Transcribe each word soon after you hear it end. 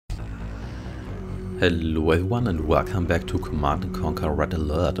Hello everyone and welcome back to Command & Conquer Red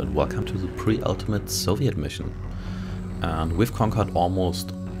Alert, and welcome to the pre-ultimate Soviet mission. And we've conquered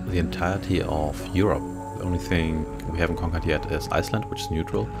almost the entirety of Europe. The only thing we haven't conquered yet is Iceland, which is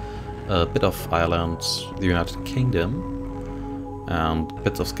neutral, a bit of Ireland, the United Kingdom, and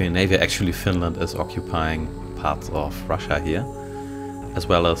bits of Scandinavia. Actually Finland is occupying parts of Russia here, as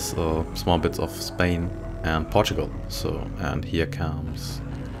well as small bits of Spain and Portugal. And here comes,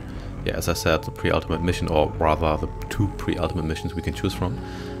 yeah, as I said, the pre-ultimate mission, or rather the two pre-ultimate missions we can choose from.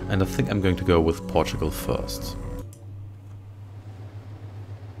 And I think I'm going to go with Portugal first.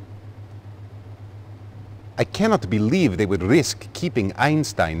 I cannot believe they would risk keeping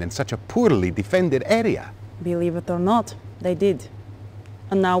Einstein in such a poorly defended area. Believe it or not, they did.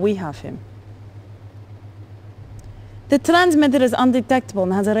 And now we have him. The transmitter is undetectable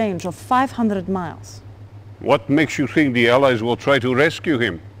and has a range of 500 miles. What makes you think the Allies will try to rescue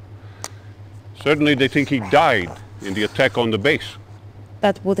him? Certainly they think he died in the attack on the base.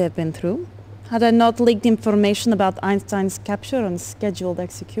 That would have been true, had I not leaked information about Einstein's capture and scheduled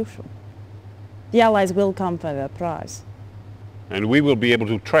execution. The Allies will come for their prize. And we will be able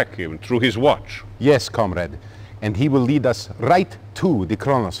to track him through his watch. Yes, comrade. And he will lead us right to the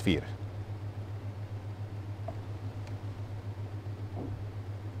Chronosphere.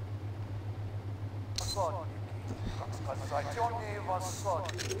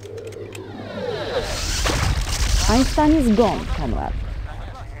 Einstein is gone, comrade.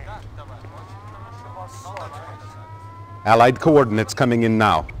 Allied coordinates coming in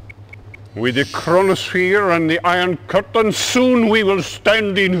now. With the Chronosphere and the Iron Curtain, soon we will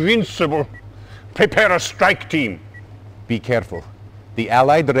stand invincible. Prepare a strike team. Be careful. The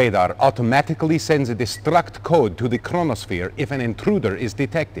Allied radar automatically sends a destruct code to the Chronosphere if an intruder is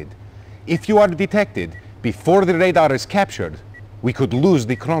detected. If you are detected before the radar is captured, we could lose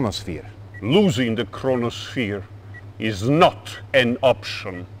the Chronosphere. Losing the Chronosphere is not an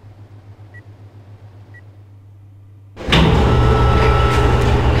option.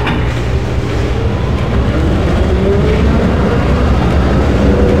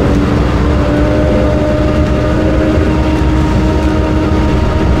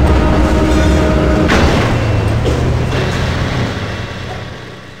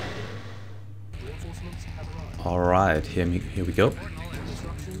 Alright, here we go.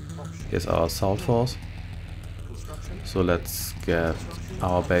 Here's our assault force. So let's get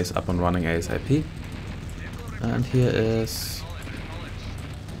our base up and running ASAP. And here is...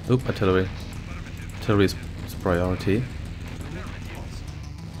 Oop, artillery. Artillery is priority.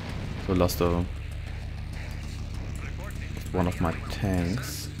 So lost one of my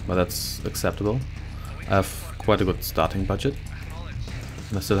tanks, but that's acceptable. I have quite a good starting budget.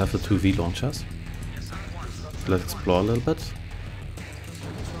 And I still have the 2 V launchers. So let's explore a little bit.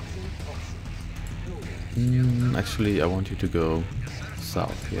 Actually, I want you to go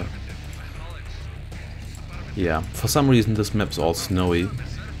south here. Yeah, for some reason this map's all snowy,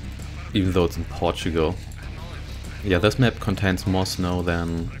 even though it's in Portugal. Yeah, this map contains more snow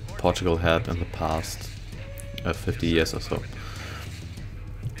than Portugal had in the past 50 years or so.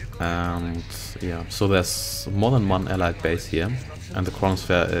 And yeah, so there's more than one allied base here, and the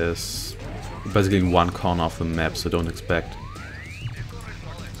Chronosphere is basically in one corner of the map, so don't expect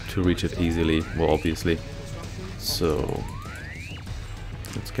to reach it easily, well, obviously. So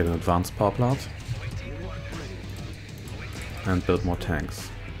let's get an advanced power plant and build more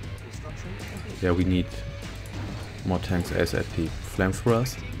tanks. Yeah, we need more tanks ASAP.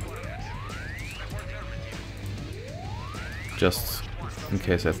 Flamethrowers, just in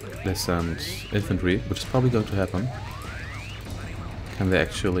case they send infantry, which is probably going to happen. Can they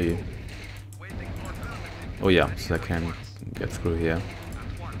actually... Oh yeah, so they can get through here.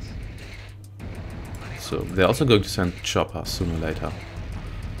 So they're also going to send choppers sooner or later.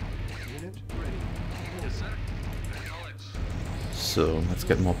 So let's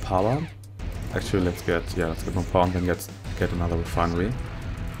get more power. Actually, let's get more power and then get another refinery.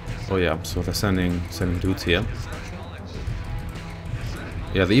 Oh yeah, so they're sending dudes here.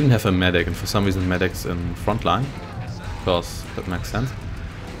 Yeah, they even have a medic, and for some reason medic's in front line, because that makes sense.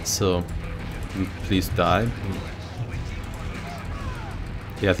 So please die.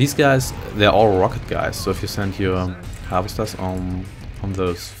 Yeah, these guys, they're all rocket guys, so if you send your harvesters on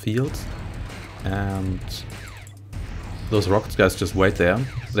those fields and those rocket guys just wait there,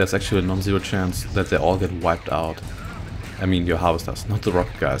 there's actually a non-zero chance that they all get wiped out. I mean your harvesters, not the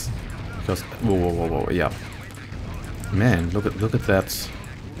rocket guys. Because whoa, yeah. Man, look at that.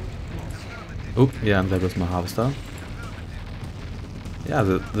 Oop, yeah, and there goes my harvester. Yeah,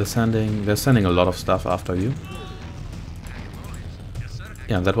 they're sending a lot of stuff after you.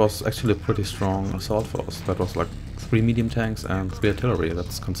 Yeah, that was actually a pretty strong assault force. That was like 3 medium tanks and 3 artillery.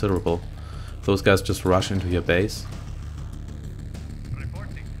 That's considerable. Those guys just rush into your base.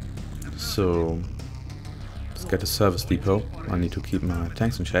 So let's get a service depot. I need to keep my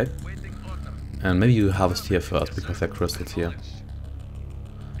tanks in shape. And maybe you harvest here first, because there are crystals here.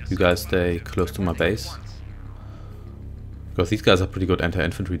 You guys stay close to my base. Because these guys are pretty good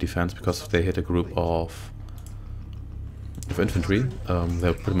anti-infantry defense, because if they hit a group of infantry,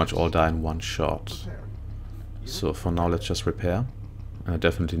 they'll pretty much all die in one shot. So for now, let's just repair. And I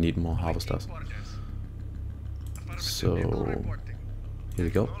definitely need more harvesters. So here we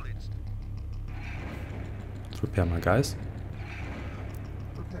go. Let's repair my guys.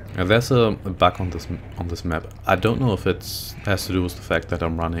 Now there's a bug on this map. I don't know if it has to do with the fact that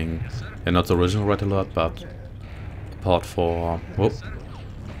I'm running not the original Red Alert, but a port for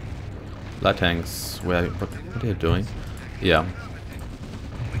light tanks. What are you doing? Yeah,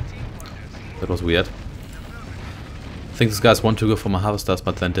 that was weird. I think these guys want to go for my harvesters,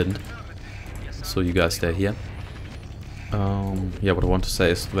 but then didn't. So you guys stay here. Yeah, what I want to say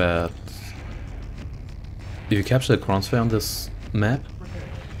is that if you capture the Chronosphere on this map,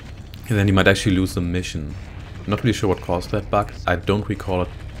 then you might actually lose the mission. I'm not really sure what caused that bug. I don't recall it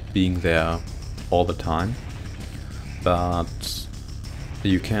being there all the time, but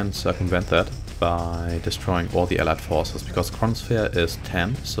you can circumvent that by destroying all the allied forces, because Chronosphere is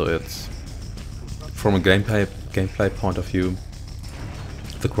 10, so it's, from a gameplay point of view,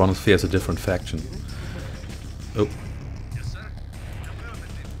 the Chronosphere is a different faction. Oh.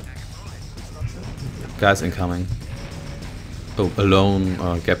 Guys incoming. Oh, a lone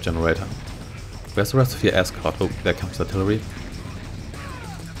gap generator. Where's the rest of your escort? Oh, there comes artillery.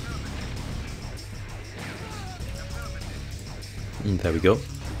 There we go.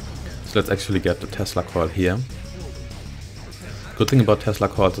 So let's actually get the Tesla coil here. Good thing about Tesla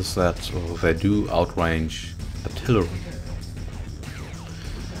coils is that they do outrange artillery.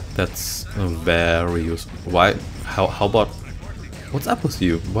 That's very useful. Why? How about? What's up with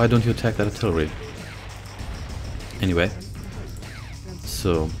you? Why don't you attack that artillery? Anyway.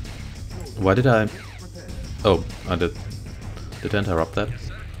 So, why did I... Oh, I did. Did I interrupt that?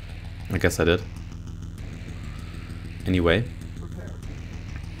 I guess I did. Anyway.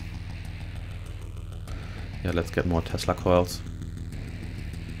 Yeah, let's get more Tesla coils.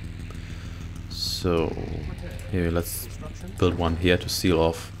 So, here, let's build one here to seal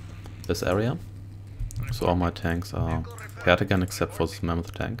off this area. So all my tanks are paired again, except for this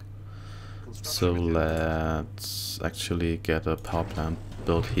mammoth tank. So let's actually get a power plant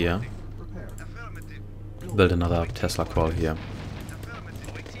built here. Build another Tesla coil here.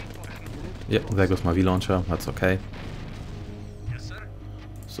 Yep, there goes my V-launcher, that's okay.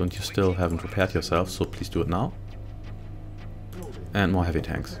 So, and you still haven't repaired yourself, so please do it now. And more heavy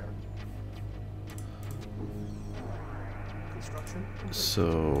tanks.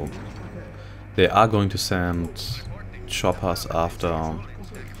 So, they are going to send choppers after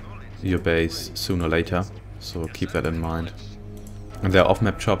your base sooner or later, so keep that in mind. And they're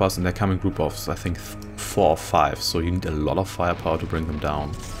off-map choppers, and they're coming group of, I think, 4 or 5, so you need a lot of firepower to bring them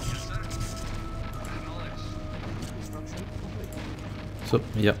down. So,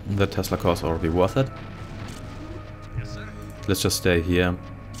 yeah, the Tesla core is already worth it. Let's just stay here.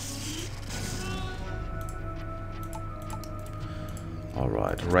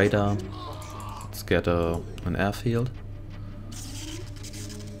 Alright, radar. Let's get an airfield.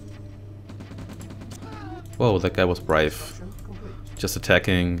 Whoa, that guy was brave. Just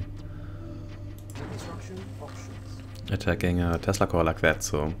attacking a Tesla core like that,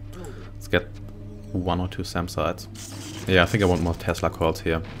 so let's get 1 or 2 SAM sites. Yeah, I think I want more Tesla cores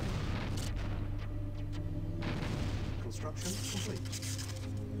here.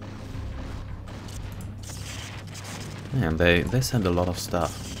 Man, they send a lot of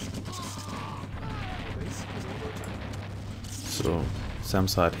stuff. So, SAM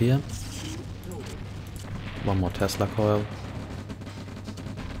site here. 1 more Tesla coil.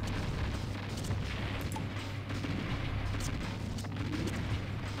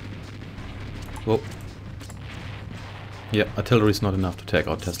 Whoa. Yeah, artillery is not enough to take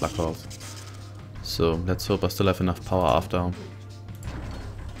out Tesla coils. So let's hope I still have enough power after.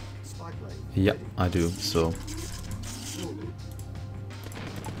 Yeah, I do, so.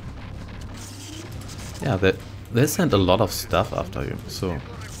 Yeah, they sent a lot of stuff after you, so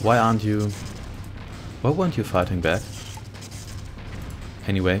why weren't you fighting back?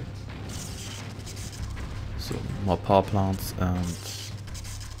 Anyway. So, more power plants and...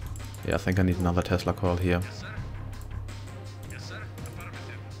 Yeah, I think I need another Tesla coil here.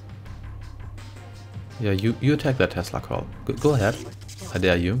 Yeah, you attack that Tesla coil. Go ahead. I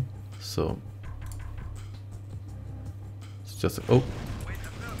dare you. So it's just oh,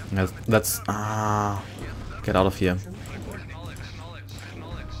 that's get out of here.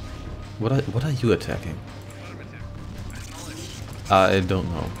 What are you attacking? I don't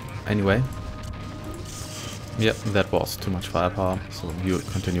know. Anyway, yep, that was too much firepower. So you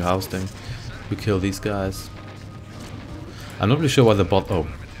continue harvesting. You kill these guys. I'm not really sure why the bot. Oh,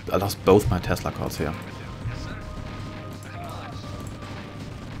 I lost both my Tesla cards here.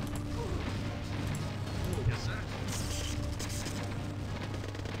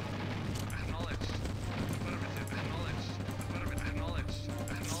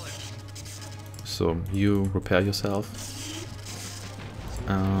 So you repair yourself,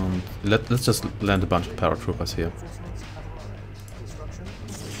 and let's just land a bunch of paratroopers here.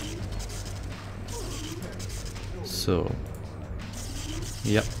 So,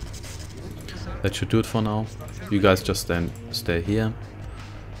 yep, that should do it for now. You guys just then stay here.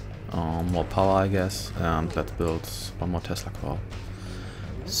 More power, I guess, and let's build one more Tesla core.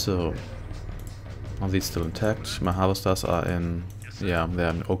 So, are these still intact? My harvesters are in, yeah,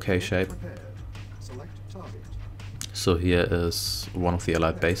 they're in okay shape. So here is one of the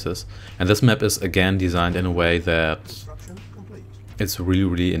allied bases, and this map is again designed in a way that it's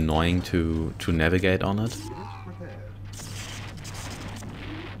really annoying to navigate on it.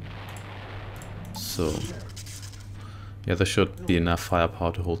 So yeah, there should be enough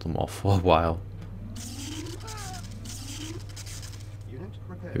firepower to hold them off for a while.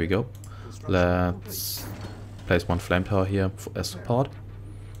 Here we go. Let's place one flame tower here as support,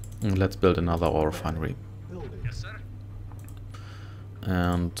 and let's build another ore refinery.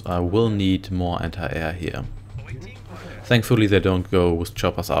 And I will need more anti-air here. Thankfully they don't go with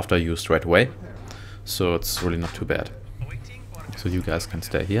choppers after you straight away, so it's really not too bad. So you guys can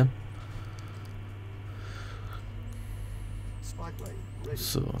stay here.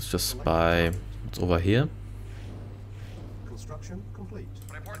 So let's just spy what's over here.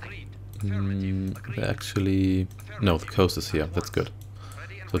 Actually, no, the coast is here, that's good.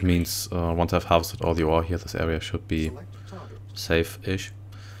 So it means once I've harvested all the ore here, this area should be safe-ish.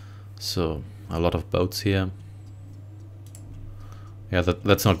 So a lot of boats here. Yeah,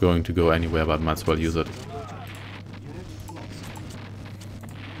 that's not going to go anywhere, but might as well use it.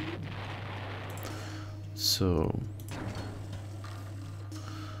 So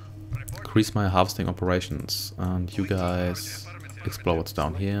increase my harvesting operations, and you guys explore what's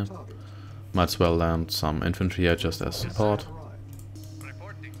down here. Might as well land some infantry here just as support.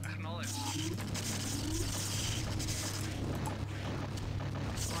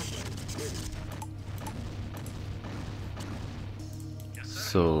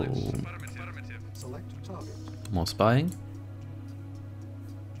 So, more spying.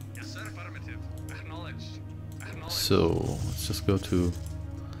 So, let's just go to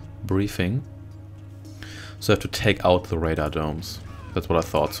briefing. So I have to take out the radar domes. That's what I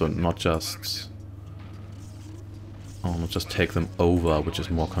thought, so not just take them over, which is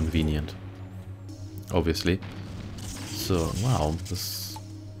more convenient, obviously. So, wow, this...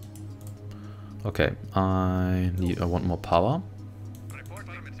 Okay, I want more power.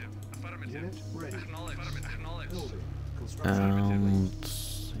 And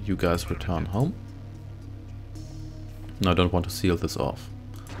you guys return home. No, I don't want to seal this off.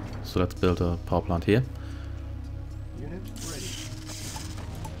 So let's build a power plant here.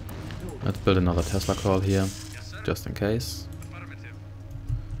 Let's build another Tesla coil here, just in case.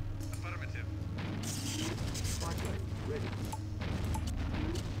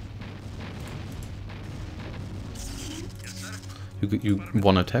 You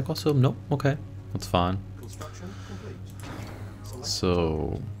want to attack or so? No? Okay, that's fine.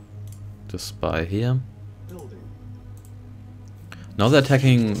 So, just spy here. Now they're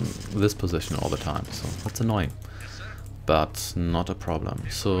attacking this position all the time, so that's annoying. But not a problem.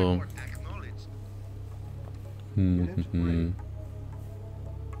 So, yeah,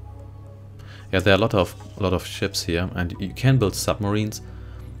 there are a lot of ships here, and you can build submarines,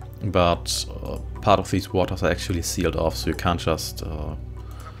 but part of these waters are actually sealed off, so you can't just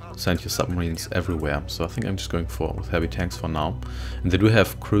send your submarines everywhere. So I think I'm just going with heavy tanks for now. And they do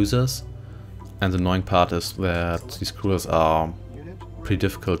have cruisers, and the annoying part is that these cruisers are pretty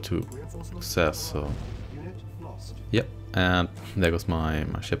difficult to access. So, yep, and there goes my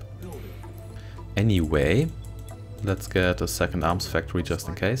ship. Anyway, let's get a second arms factory just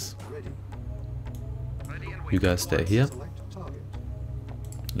in case. You guys stay here.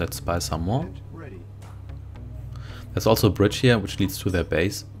 Let's buy some more. There's also a bridge here which leads to their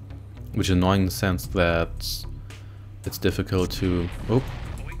base, which is annoying in the sense that it's difficult to... Oh,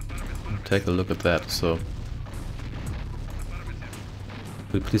 take a look at that. So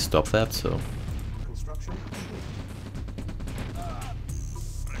Will you please stop that? So.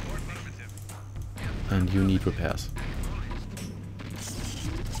 And you need repairs.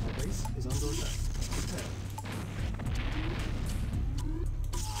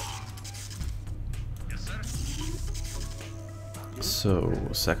 So,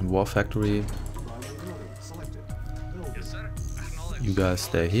 second war factory. You guys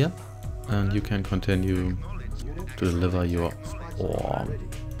stay here, and you can continue to deliver your ore.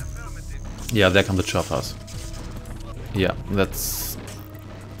 Yeah, there come the choppers. Yeah, it's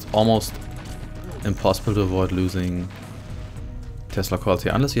almost impossible to avoid losing Tesla quality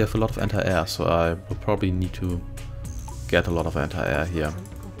unless you have a lot of anti-air, so I will probably need to get a lot of anti-air here.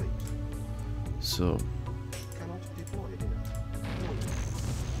 So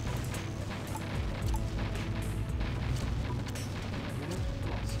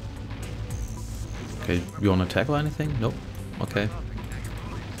okay, you wanna attack or anything? Nope. Okay.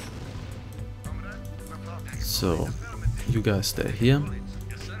 So you guys stay here.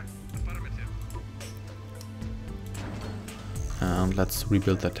 And let's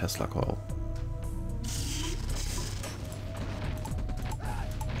rebuild that Tesla coil.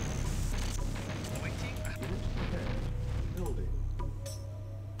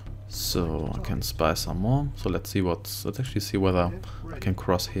 So I can spy some more. So let's actually see whether I can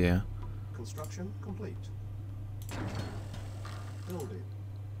cross here. Construction complete. Building.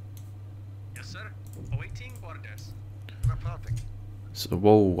 Yes, sir. Awaiting orders. Reporting. So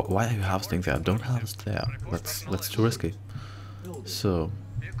whoa, why are you harvesting there? Don't harvest there. That's too risky. So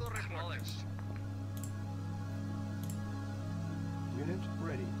unit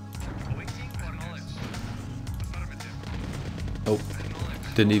ready. oh,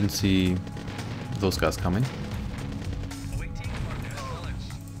 didn't even see those guys coming.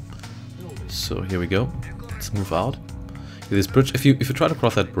 So here we go. Let's move out. This bridge, if you try to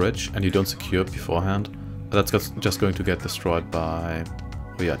cross that bridge and you don't secure it beforehand, that's just going to get destroyed by,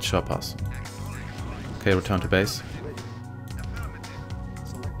 oh yeah, choppers. Okay, return to base.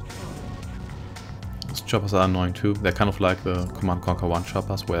 Those choppers are annoying too. They're kind of like the Command Conquer 1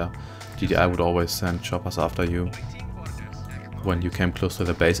 choppers, where GDI would always send choppers after you when you came close to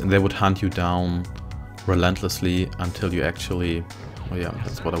the base, and they would hunt you down relentlessly until you actually, oh yeah,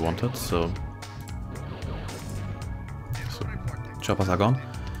 that's what I wanted. So choppers are gone.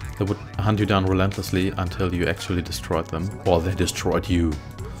 They would hunt you down relentlessly until you actually destroyed them, or they destroyed you.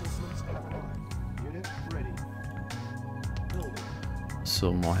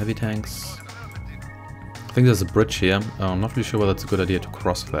 So more heavy tanks. I think there's a bridge here. I'm not really sure whether it's a good idea to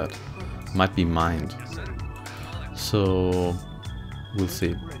cross that. Might be mined. So we'll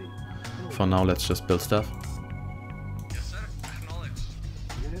see. For now, let's just build stuff.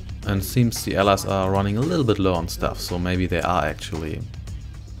 And it seems the allies are running a little bit low on stuff, so maybe they are actually...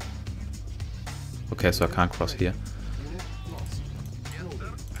 Okay, so I can't cross here.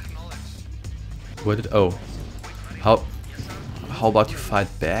 Where did... Oh. How about you fight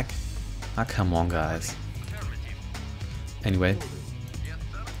back? Ah, come on, guys. Anyway.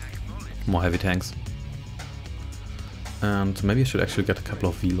 More heavy tanks. And maybe I should actually get a couple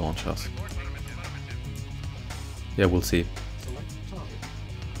of V-launchers. Yeah, we'll see.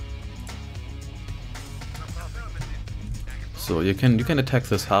 So you can attack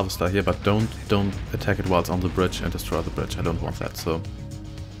this harvester here, but don't attack it while it's on the bridge and destroy the bridge. I don't want that. So,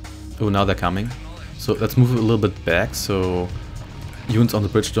 oh, now they're coming. So let's move a little bit back so units on the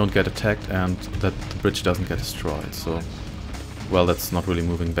bridge don't get attacked and that the bridge doesn't get destroyed. So, well, that's not really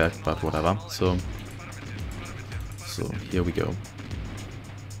moving back, but whatever. So here we go.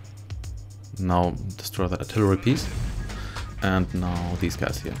 Now destroy that artillery piece, and now these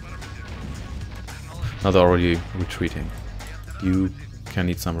guys here. Now they're already retreating. You can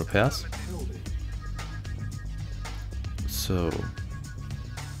need some repairs. So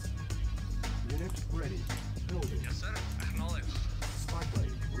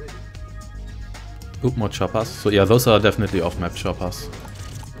oop, more choppers. So yeah, those are definitely off-map choppers.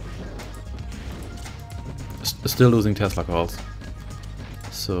 Still losing Tesla calls.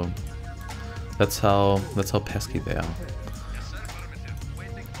 So that's how pesky they are.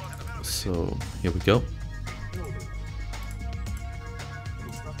 So here we go.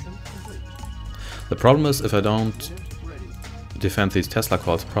 The problem is if I don't defend these Tesla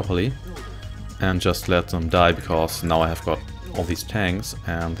calls properly and just let them die, because now I have got all these tanks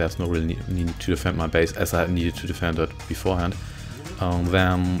and there's no real need to defend my base as I needed to defend it beforehand,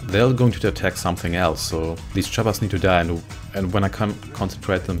 then they're going to attack something else. So these choppers need to die, and when I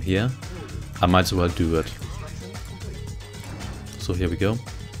concentrate them here, I might as well do it. So here we go.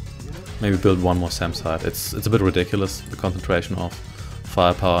 Maybe build one more SAM site. It's a bit ridiculous, the concentration of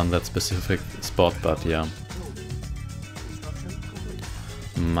firepower in that specific spot, but yeah, Construction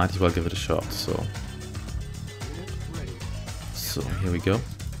complete. might as well give it a shot. So Unit ready. here we go.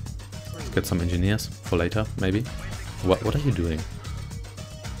 Let's get some engineers for later, maybe. What are you doing?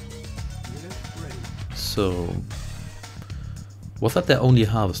 Unit ready. So was that their only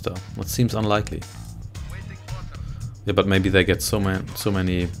harvester? That seems unlikely. Yeah, but maybe they get so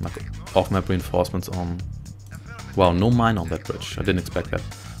many like, off-map reinforcements on. Wow, no mine on that bridge. I didn't expect that.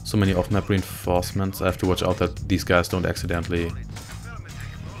 So many off-map reinforcements. I have to watch out that these guys don't accidentally.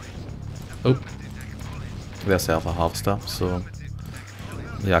 Oh, there's the Alpha Harvester. So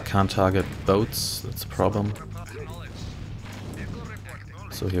yeah, I can't target boats. That's a problem.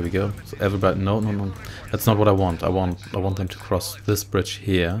 So here we go. So everybody, no, that's not what I want. I want them to cross this bridge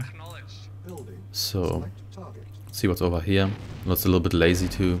here. Building. So Select target. see what's over here. It's a little bit lazy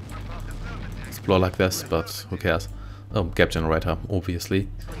to explore like this, but who cares? Oh, gap generator, obviously.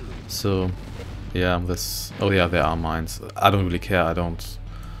 So yeah, this. Oh yeah, there are mines. I don't really care. I don't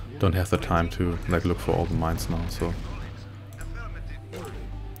have the time to like look for all the mines now. So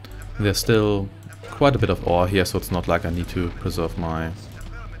there's still quite a bit of ore here, so it's not like I need to preserve my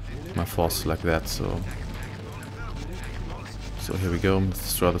force like that. So here we go. Let's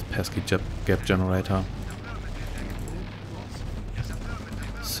destroy this pesky gap generator.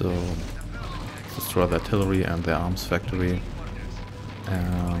 So let's destroy the artillery and the arms factory.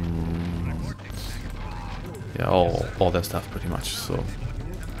 And yeah, all their stuff pretty much. So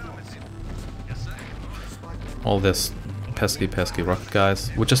all this pesky rocket guys,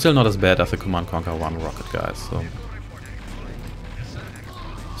 which are still not as bad as the Command Conquer 1 rocket guys.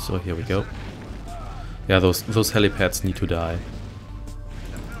 So here we go. Yeah, those helipads need to die.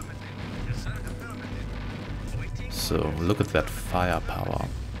 So look at that firepower.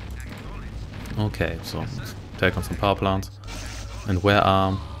 Okay, so let's take on some power plants. And where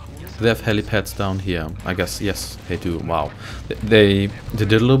are... They have helipads down here. I guess, yes, they do. Wow. They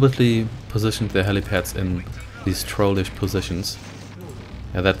deliberately positioned their helipads in these trollish positions.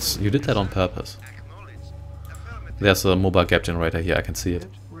 Yeah, that's... You did that on purpose. There's a mobile gap generator here, I can see it.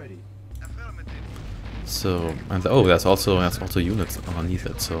 Ready. So, and oh, there's also units underneath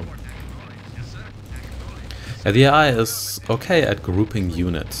it, so... Yeah, the AI is okay at grouping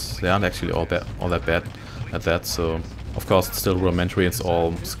units. They aren't actually all that bad at that, so... Of course, it's still rudimentary, it's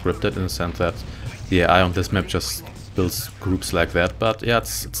all scripted in the sense that the AI on this map just builds groups like that, but yeah,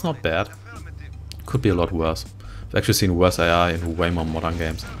 it's not bad. Could be a lot worse. I've actually seen worse AI in way more modern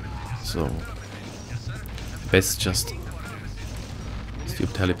games. So... Base is just...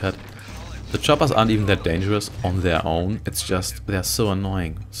 Stupid helipad. The choppers aren't even that dangerous on their own, it's just they're so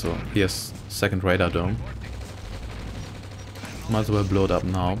annoying. So here's second radar dome. Might as well blow it up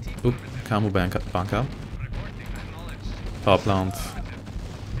now. Oop, Camo bunker. Power plant.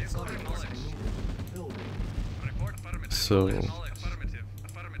 So...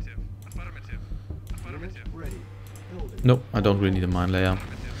 Nope, I don't really need a mine layer.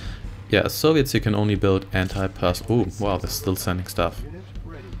 Yeah, as Soviets you can only build anti-personnel... Oh, wow, they're still sending stuff.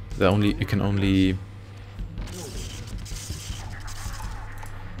 You can only...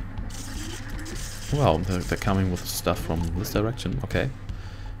 Wow, they're coming with stuff from this direction, okay.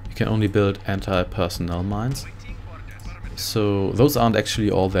 You can only build anti-personnel mines. So those aren't actually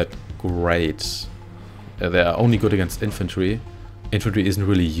all that great. They are only good against infantry. Infantry isn't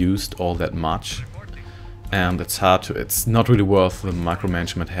really used all that much. And it's not really worth the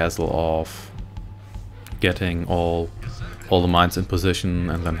micromanagement hassle of getting all the mines in position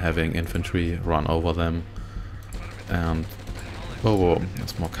and then having infantry run over them. And whoa,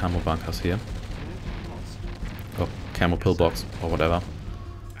 there's more camo bunkers here. Oh, camo pillbox or whatever.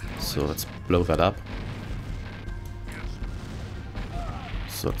 So let's blow that up.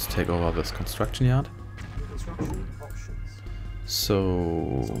 So let's take over this construction yard.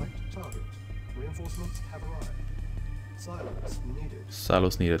 So Reinforcements have arrived.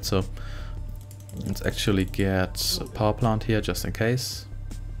 Silos needed. So let's actually get a power plant here just in case.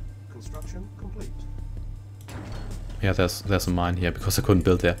 Construction complete. Yeah, there's a mine here because I couldn't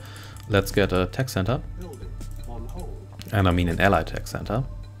build there. Let's get a tech center. Building on hold. And I mean an allied tech center.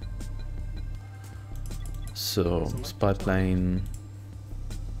 So spy plane.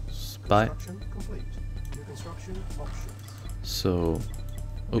 Spy. Construction complete. New construction options. So,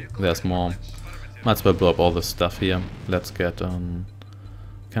 oh, there's more. Might as well blow up all this stuff here. Let's get can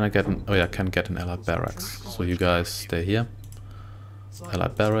I get an, oh yeah, I can get an allied barracks. So you guys stay here.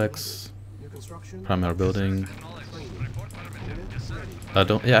 Allied barracks, primary building. I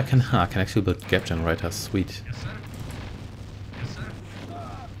don't, yeah, I can actually build gap generators, sweet.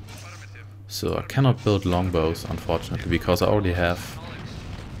 So I cannot build longbows, unfortunately, because I already have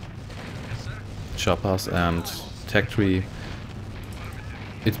choppers and tech tree.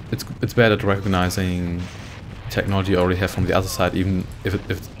 It's bad at recognizing technology you already have from the other side, even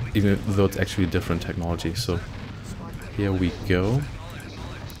though it's actually different technology. So here we go.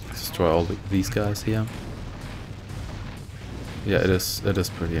 Let's destroy all these guys here. Yeah, it is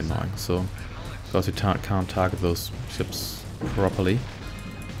pretty annoying. So because you can't target those ships properly.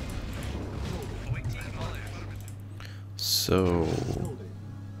 So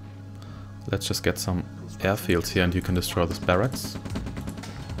let's just get some airfields here, and you can destroy this barracks.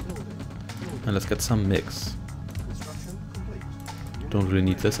 And let's get some mix. Don't really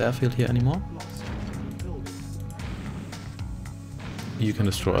need this airfield here anymore. You can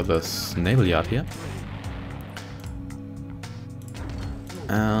destroy this naval yard here.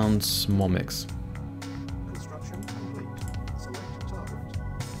 And more mix.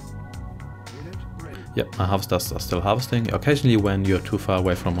 Yep, my harvesters are still harvesting. Occasionally when you're too far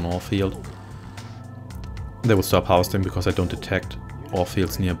away from an ore field, they will stop harvesting because I don't detect ore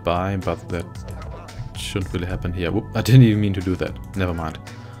fields nearby, but that shouldn't really happen here. Whoop, I didn't even mean to do that. Never mind.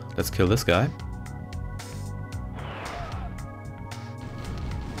 Let's kill this guy.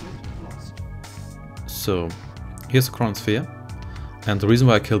 So, here's the Chronosphere. And the reason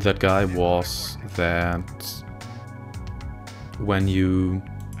why I killed that guy was that when you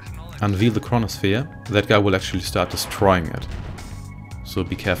unveil the Chronosphere, that guy will actually start destroying it. So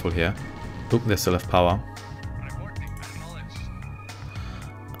be careful here. Oop, they still have power.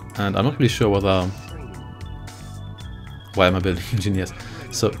 And I'm not really sure whether... Why am I building engineers?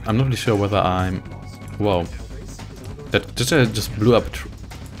 So I'm not really sure whether I'm... Whoa. That just blew up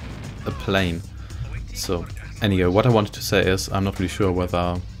a plane. So anyway, what I wanted to say is I'm not really sure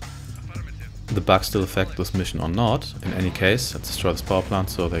whether the bugs still affect this mission or not. In any case, let's destroy this power plant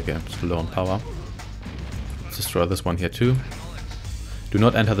so they get low on power. Let's destroy this one here too. Do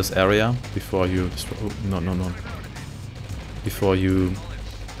not enter this area before you destroy... Oh, no. Before you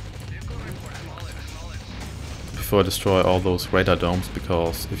destroy all those radar domes,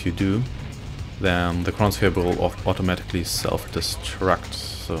 because if you do, then the Chronosphere will automatically self-destruct.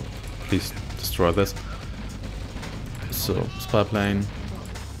 So please destroy this. So, spy plane.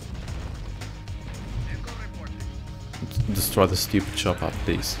 Destroy the stupid chopper,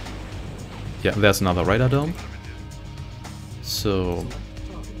 please. Yeah, there's another radar dome. So,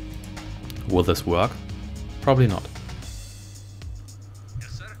 will this work? Probably not.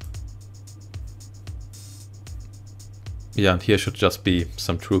 Yeah, and here should just be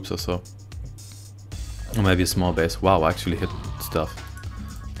some troops or so. Or maybe a small base. Wow, I actually hit stuff.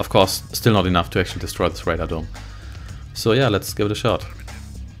 Of course, still not enough to actually destroy this radar dome. So yeah, let's give it a shot.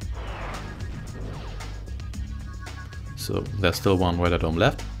 So there's still one radar dome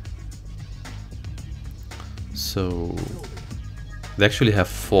left. So they actually have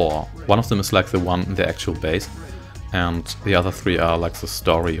 4. One of them is like the one in the actual base, and the other 3 are like the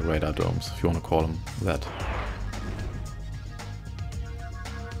story radar domes, if you want to call them that.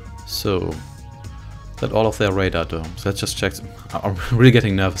 So that all of their radar domes. Let's just check. I'm really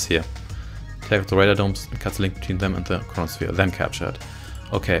getting nervous here. Take out the radar domes and cut the link between them and the Chronosphere, then capture it.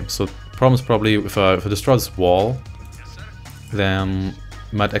 Okay, so problem is probably if I destroy this wall, then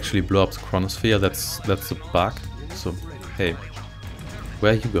it might actually blow up the Chronosphere. That's the bug. So hey,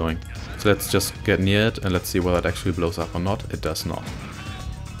 where are you going? So let's just get near it and let's see whether it actually blows up or not. It does not.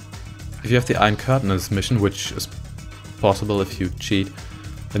 If you have the Iron Curtain in this mission, which is possible if you cheat,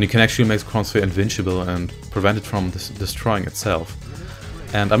 then you can actually make the Chronosphere invincible and prevent it from destroying itself.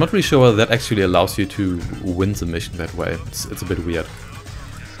 And I'm not really sure whether that actually allows you to win the mission that way. It's a bit weird.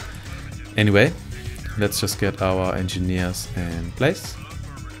 Anyway, let's just get our engineers in place.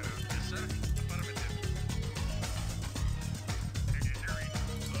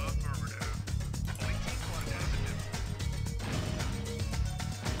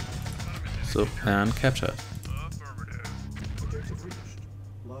 So, and capture it. Objective reached.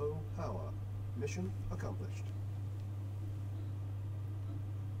 Low power. Mission accomplished.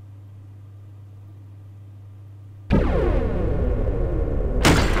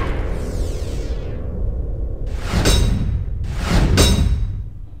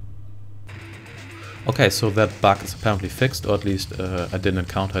 Okay, so that bug is apparently fixed, or at least I didn't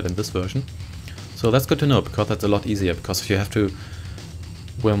encounter it in this version. So that's good to know, because that's a lot easier, because if you have to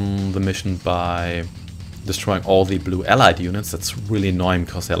win the mission by destroying all the blue allied units, that's really annoying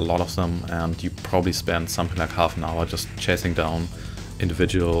because there are a lot of them, and you probably spend something like half an hour just chasing down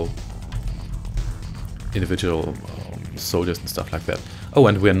individual soldiers and stuff like that. Oh,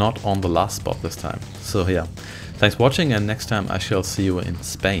 and we're not on the last spot this time. So yeah, thanks for watching, and next time I shall see you in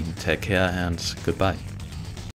Spain. Take care and goodbye.